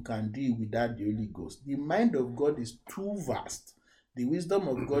way you can do it without the Holy Ghost. The mind of God is too vast. The wisdom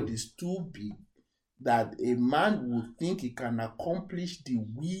of God is too big that a man would think he can accomplish the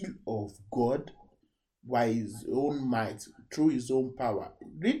will of God by his own might, through his own power.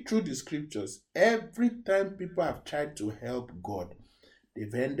 Read through the scriptures. Every time people have tried to help God,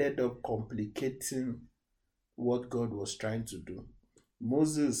 they've ended up complicating what God was trying to do.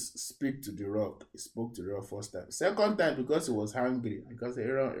 Moses spoke to the rock. He spoke to the rock first time. Second time, because he was hungry, because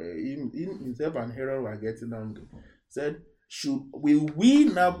Aaron, himself and Aaron were getting hungry, said, should we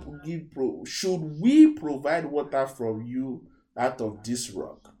provide water from you out of this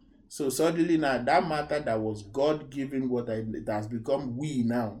rock? So suddenly now that matter that was God giving water, it has become we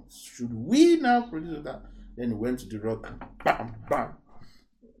now. Should we now produce that? Then he went to the rock and bam, bam,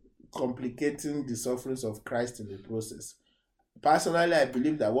 complicating the sufferings of Christ in the process. Personally, I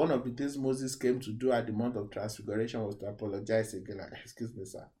believe that one of the things Moses came to do at the Mount of Transfiguration was to apologize again. Like, excuse me,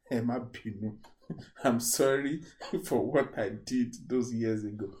 sir. I'm sorry for what I did those years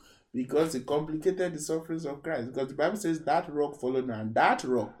ago. Because it complicated the sufferings of Christ. Because the Bible says that rock followed him, and that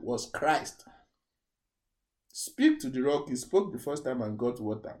rock was Christ. Speak to the rock. He spoke the first time and got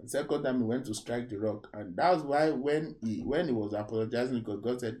water. The second time he went to strike the rock. And that's why when he was apologizing, because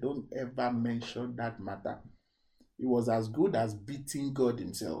God said, don't ever mention that matter. It was as good as beating God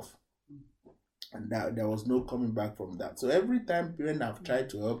himself. And that there was no coming back from that. So every time when I've tried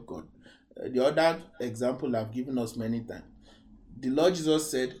to help God, the other example I've given us many times, the Lord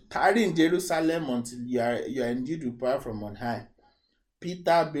Jesus said, tarry in Jerusalem until you are indeed with power from on high.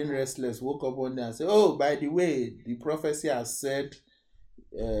 Peter, being restless, woke up one day and said, oh, by the way, the prophecy has said,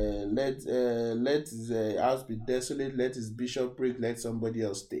 let his house be desolate, let his bishop break, let somebody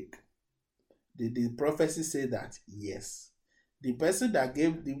else take. Did the prophecy say that? Yes. The person that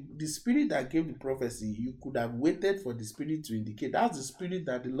gave the spirit that gave the prophecy, you could have waited for the spirit to indicate. That's the spirit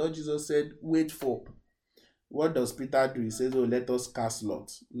that the Lord Jesus said, wait for. What does Peter do? He says, oh, let us cast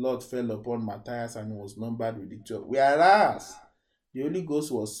lots. Lot fell upon Matthias and was numbered with the 12. Whereas the Holy Ghost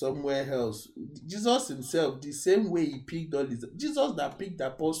was somewhere else. Jesus himself, the same way he picked all his... Jesus that picked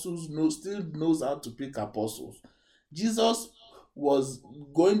apostles still knows how to pick apostles. Jesus was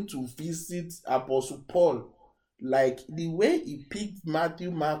going to visit Apostle Paul. Like the way he picked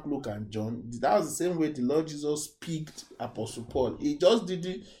Matthew, Mark, Luke, and John, that was the same way the Lord Jesus picked Apostle Paul. He just did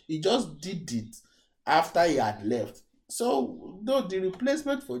it after he had left. So though the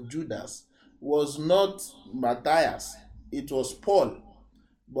replacement for Judas was not Matthias, it was Paul.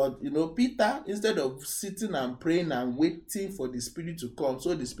 But Peter, instead of sitting and praying and waiting for the Spirit to come,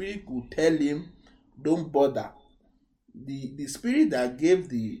 so the Spirit could tell him, don't bother. The Spirit that gave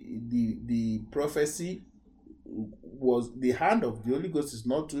the prophecy was the hand of the Holy Ghost is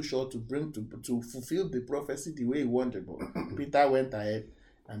not too short to fulfill the prophecy the way he wanted. But Peter went ahead,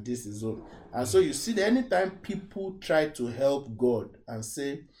 and this is all. And so you see that anytime people try to help God and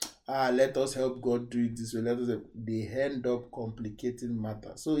say, let us help God do it this way, they end up complicating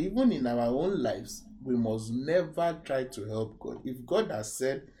matters. So even in our own lives, we must never try to help God. If God has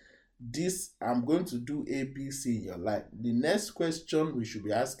said, this, I'm going to do A, B, C in your life, the next question we should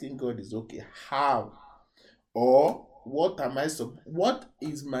be asking God is, okay, how? Or what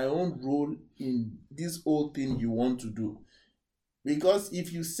is my own role in this whole thing you want to do? Because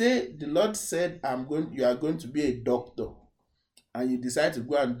if you say the Lord said you are going to be a doctor, and you decide to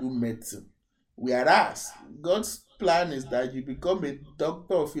go and do medicine, whereas God's plan is that you become a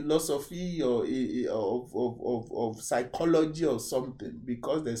doctor of philosophy or of psychology or something,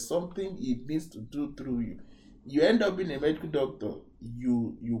 because there's something he needs to do through you. you end up being a medical doctor,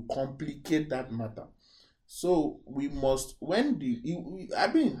 you complicate that matter. So we must,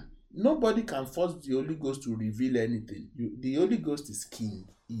 nobody can force the Holy Ghost to reveal anything. The Holy Ghost is King,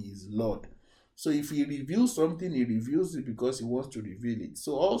 He is Lord. So if He reveals something, He reveals it because He wants to reveal it.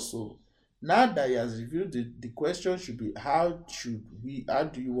 So also, now that He has revealed it, the question should be, how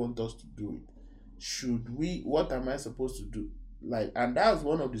do you want us to do it? What am I supposed to do? And that's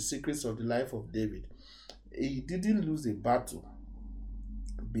one of the secrets of the life of David. He didn't lose a battle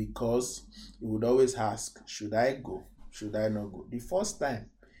because he would always ask, should I go? Should I not go? The first time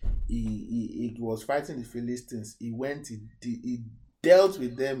he was fighting the Philistines, he dealt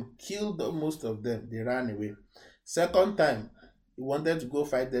with them, killed most of them, they ran away. Second time, he wanted to go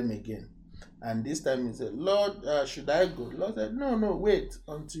fight them again. And this time he said, Lord, should I go? The Lord said, no, wait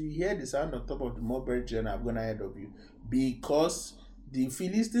until you hear the sound on top of the mulberry tree, and I'm going ahead of you. Because the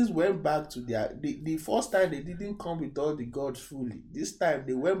Philistines went back to the first time they didn't come with all the gods fully. This time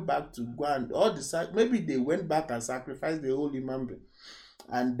they went back to go and maybe they went back and sacrificed the whole human being.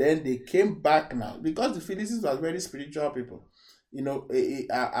 And then they came back now, because the Philistines were very spiritual people.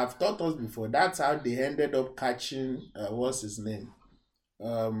 I've taught us before, that's how they ended up catching, what's his name?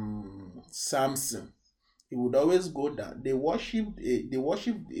 Samson. He would always go down. They worshipped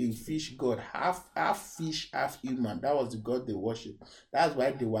a fish god, half fish, half human. That was the god they worshipped. That's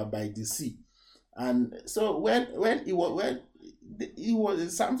why they were by the sea. And so when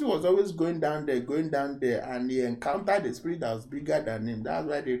Samson was always going down there, and he encountered a spirit that was bigger than him. That's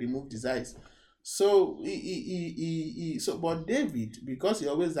why they removed his eyes. So but David, because he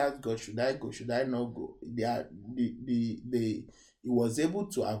always asked God, should I go? Should I not go? He was able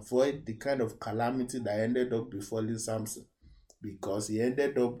to avoid the kind of calamity that ended up befalling Samson, because he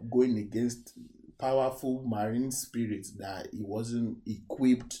ended up going against powerful marine spirits that he wasn't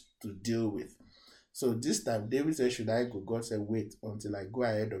equipped to deal with. So this time David said, should I go? God said, wait until I go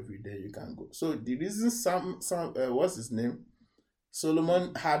ahead of you, then you can go. So the reason what's his name?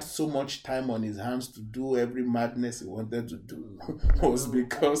 Solomon had so much time on his hands to do every madness he wanted to do was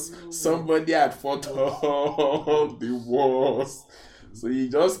because somebody had fought all the wars. So he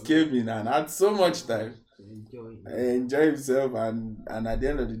just came in and had so much time enjoy himself, and at the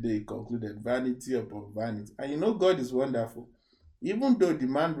end of the day he concluded, vanity upon vanity. And God is wonderful. Even though the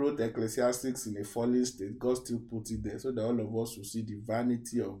man wrote Ecclesiastes in a fallen state, God still put it there so that all of us will see the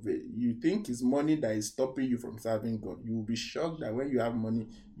vanity of it. You think it's money that is stopping you from serving God. You will be shocked that when you have money,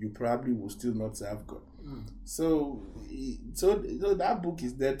 you probably will still not serve God. So that book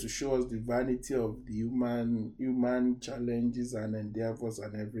is there to show us the vanity of the human challenges and endeavors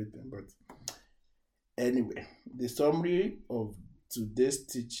and everything. But anyway, the summary of today's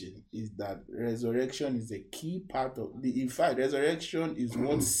teaching is that resurrection is a key part of in fact, resurrection is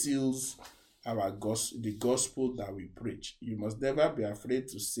what seals the gospel that we preach. You must never be afraid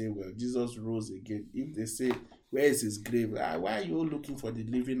to say, well, Jesus rose again. If they say, where is his grave? Why are you looking for the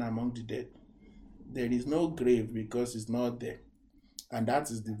living among the dead? There is no grave because it's not there. And that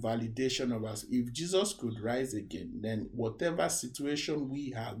is the validation of us. If Jesus could rise again, then whatever situation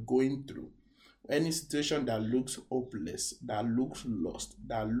we are going through, any situation that looks hopeless, that looks lost,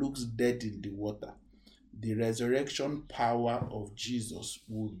 that looks dead in the water, the resurrection power of Jesus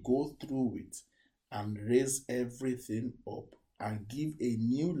will go through it and raise everything up and give a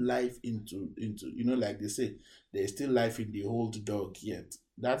new life into like they say, there's still life in the old dog yet.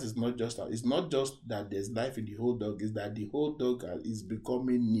 That is not just, it's not just that there's life in the old dog, it's that the old dog is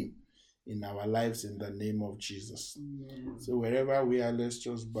becoming new in our lives in the name of Jesus. Yeah. So wherever we are, let's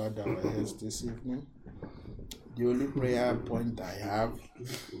just bow down our heads this evening. The only prayer point I have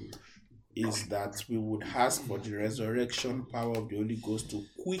is that we would ask for the resurrection power of the Holy Ghost to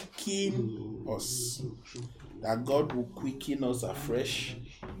quicken us. That God will quicken us afresh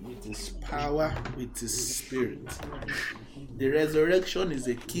with His power, with His Spirit. The resurrection is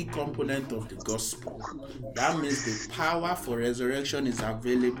a key component of the gospel. That means the power for resurrection is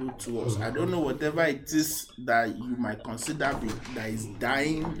available to us. I don't know whatever it is that you might consider that is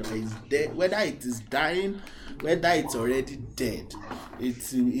dying, that is dead, whether it is dying, whether it's already dead.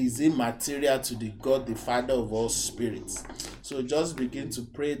 It is immaterial to the God, the Father of all spirits. So just begin to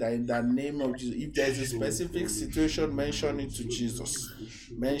pray that in the name of Jesus, if there is a specific situation, mention it to Jesus.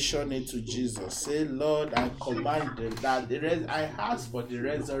 Mention it to Jesus. Say, Lord, I command that I ask for the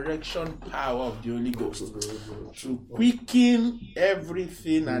resurrection power of the Holy Ghost to quicken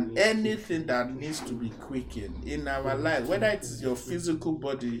everything and anything that needs to be quickened in our lives, whether it is your physical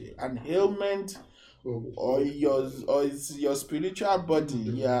body, an ailment, or it's your spiritual body.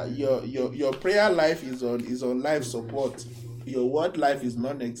 Your prayer life is on life support. your word life is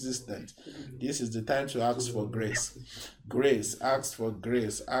non-existent, this is the time to ask for grace. Grace, ask for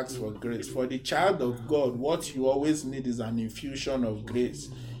grace, ask for grace. For the child of God, what you always need is an infusion of grace.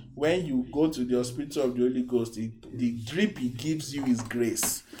 When you go to the hospital of the Holy Ghost, the drip he gives you is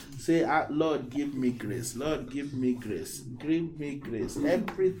grace. Say, Lord, give me grace. Lord, give me grace. Give me grace.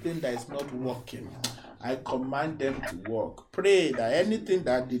 Everything that is not working, I command them to work. Pray that anything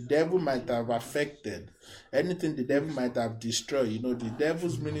that the devil might have affected, anything the devil might have destroyed, the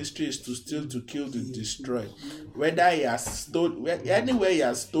devil's ministry is to steal, to kill, to destroy. Whether he has stolen, anywhere he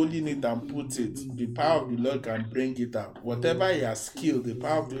has stolen it and put it, the power of the Lord can bring it out. Whatever he has killed, the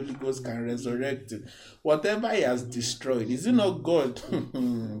power of the Holy Ghost can resurrect it. Whatever he has destroyed, is it not God?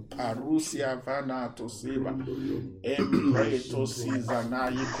 Parusia vana to seva, embre to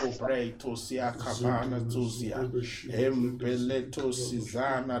sizana yiko bre to sia kabana to zia, embele to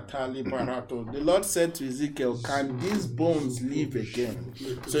sizana tali barato. The Lord said to Ezekiel, can these bones live again?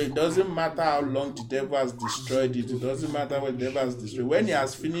 So it doesn't matter how long the devil has destroyed it. It doesn't matter what the devil has destroyed. When he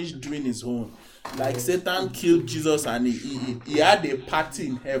has finished doing his own, like Satan killed Jesus and he had a party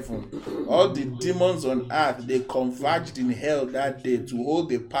in heaven. All the demons on earth, they converged in hell that day to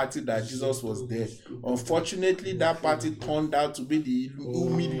hold a party that Jesus was there. Unfortunately, that party turned out to be the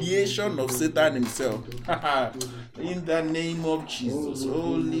humiliation of Satan himself. In the name of Jesus,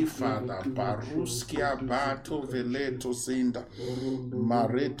 Holy Father, Paruskia Bato Veleto Sinda,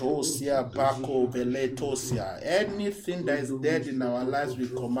 Maretosia Bako Veletosia. Anything that is dead in our lives, we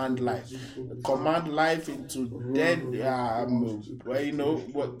command life. Command life into dead,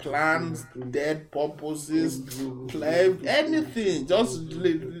 what plans, dead purposes, anything. Just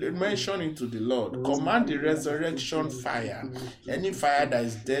mention it to the Lord. Command the resurrection fire. Any fire that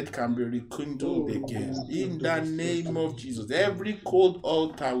is dead can be rekindled again. In the name of Jesus, every cold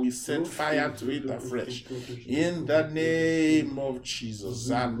altar we set fire to it afresh. In the name of Jesus,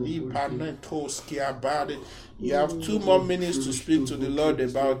 you have 2 more minutes to speak to the Lord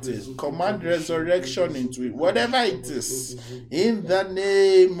about it. Command resurrection into it, whatever it is. In the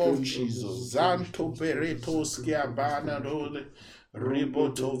name of Jesus. Zanto Beretoskia Banarole,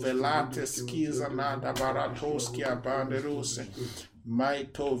 Riboto Velate Skizanada Baratoskia Banderose,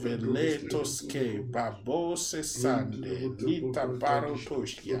 Maito Veletoske Babose Sande, Lita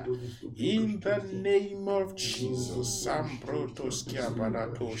Barotoskia. In the name of Jesus. Samprotoskia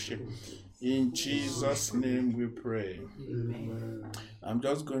Baratoshe. In Jesus' name we pray. Amen. I'm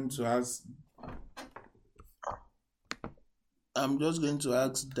just going to ask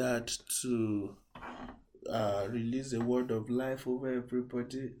Dad to release a word of life over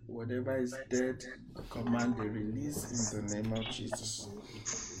everybody. Whatever is dead, command the release in the name of Jesus.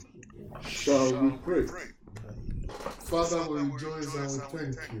 Shall we pray? Father, we rejoice and we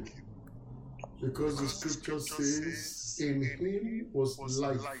thank you, because the scripture says, in him was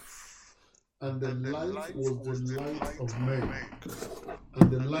life, and the light was the light of men, and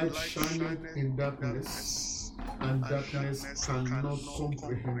the light shined in darkness, and darkness cannot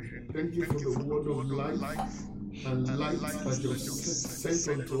comprehend. Thank you for the word of life and light that you have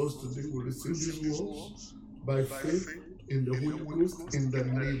sent unto us today. We receive these words by faith in the Holy Ghost, in the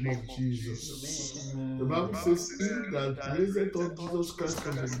name of Jesus. The Bible says, he that raiseth up Jesus Christ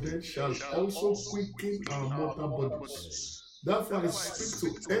from the dead shall also quicken our mortal bodies. Therefore, I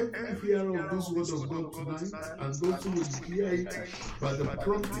speak to every hearer of this word of God tonight, and those who will hear it by the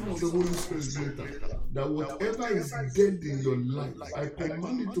prompting of the Holy Spirit later, that whatever is dead in your life, I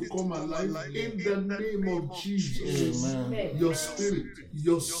command it to come alive in the name of Jesus. Amen. Your spirit,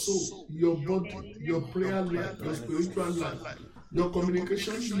 your soul, your body, your prayer life, your spiritual life, your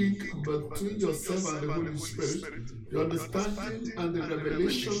communication link between yourself and the Holy Spirit, the understanding and the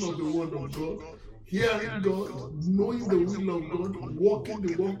revelation of the word of God, hearing God, knowing the will of God, walking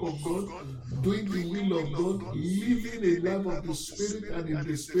the work of God, doing the will of God, living a life of the Spirit and in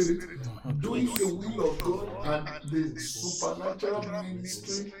the Spirit, doing the will of God and the supernatural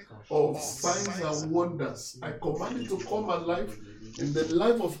ministry of signs and wonders. I command it to come alive in the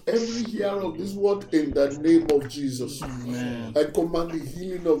life of every hearer of this word in the name of Jesus. Amen. I command the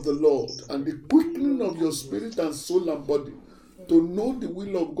healing of the Lord and the quickening of your spirit and soul and body to know the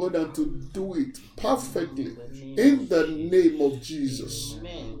will of God and to do it perfectly in the name of Jesus.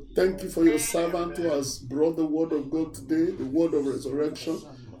 Thank you for your servant who has brought the word of God today, the word of resurrection.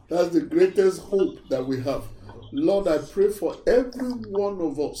 That's the greatest hope that we have. Lord, I pray for every one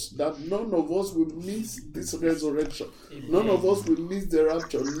of us that none of us will miss this resurrection. None of us will miss the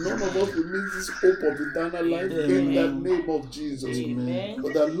rapture. None of us will miss this hope of eternal life in the name of Jesus.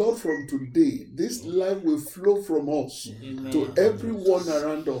 But that, Lord, from today, this life will flow from us to everyone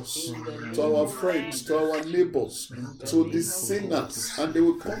around us, to our friends, to our neighbors, to the sinners, and they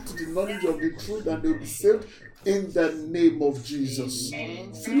will come to the knowledge of the truth and they will be saved in the name of Jesus.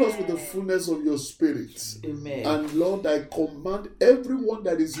 Fill us with the fullness of your Spirit. And Lord, I command everyone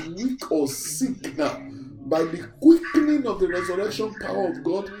that is weak or sick now, by the quickening of the resurrection power of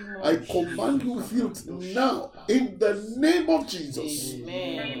God, I command you healed now in the name of Jesus.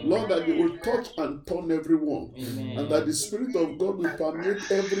 Lord, that you will touch and turn everyone, and that the Spirit of God will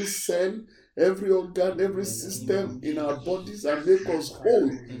permeate every cell, every organ, every system in our bodies and make us whole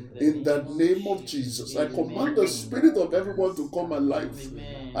in the name of Jesus. I command the spirit of everyone to come alive.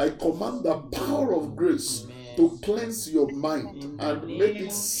 I command the power of grace to cleanse your mind and make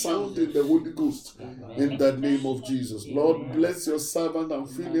it sound in the Holy Ghost in the name of Jesus. Lord, bless your servant and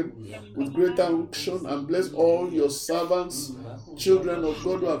fill him with greater unction, and bless all your servants, children of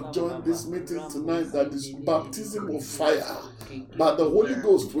God who have joined this meeting tonight, that is baptism of fire by the Holy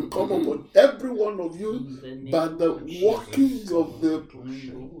Ghost will come upon every one of you by the workings of the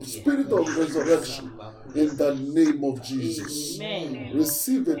Spirit of resurrection in the name of Jesus.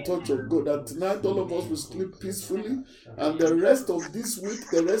 Receive a touch of God, that tonight all of us will sleep peacefully, and the rest of this week,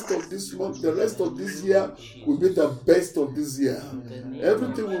 the rest of this month, the rest of this year will be the best of this year.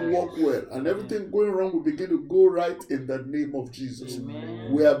 Everything will work well, and everything going wrong will begin to go right in the name of Jesus.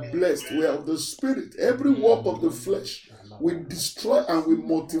 We are blessed. We are of the Spirit. Every work of the flesh we destroy and we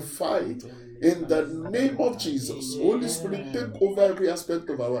mortify it in the name of Jesus. Holy Spirit, take over every aspect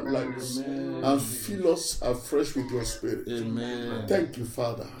of our lives and fill us afresh with your Spirit. Amen. Thank you,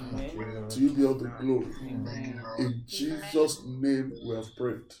 Father. To you be all the glory. In Jesus' name we have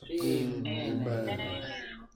prayed. Amen.